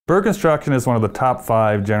Bird Construction is one of the top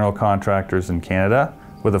 5 general contractors in Canada,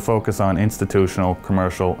 with a focus on institutional,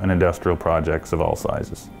 commercial, and industrial projects of all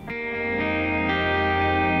sizes.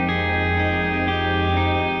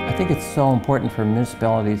 I think it's so important for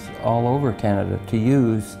municipalities all over Canada to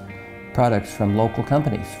use products from local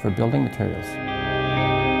companies for building materials.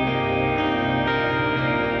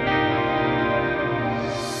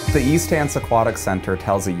 The East Hants Aquatic Centre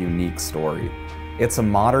tells a unique story. It's a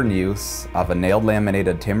modern use of a nailed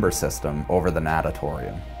laminated timber system over the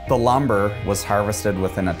natatorium. The lumber was harvested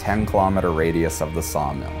within a 10-kilometer radius of the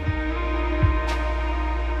sawmill.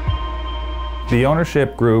 The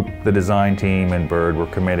ownership group, the design team, and Bird were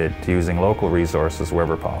committed to using local resources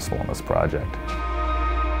wherever possible in this project.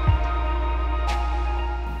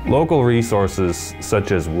 Local resources,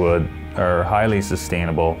 such as wood, are highly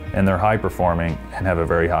sustainable, and they're high performing and have a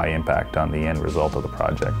very high impact on the end result of the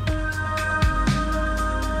project.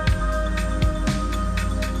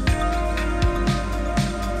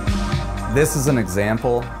 This is an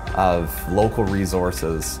example of local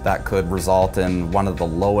resources that could result in one of the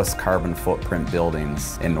lowest carbon footprint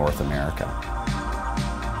buildings in North America.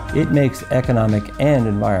 It makes economic and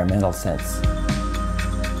environmental sense.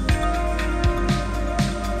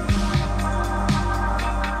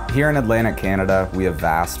 Here in Atlantic Canada, we have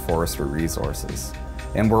vast forestry resources,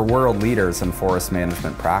 and we're world leaders in forest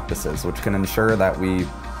management practices, which can ensure that we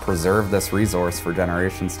preserve this resource for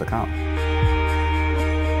generations to come.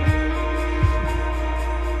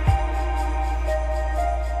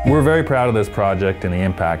 We're very proud of this project and the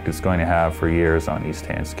impact it's going to have for years on East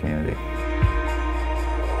Hants community.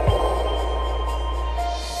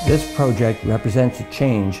 This project represents a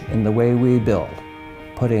change in the way we build,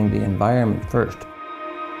 putting the environment first.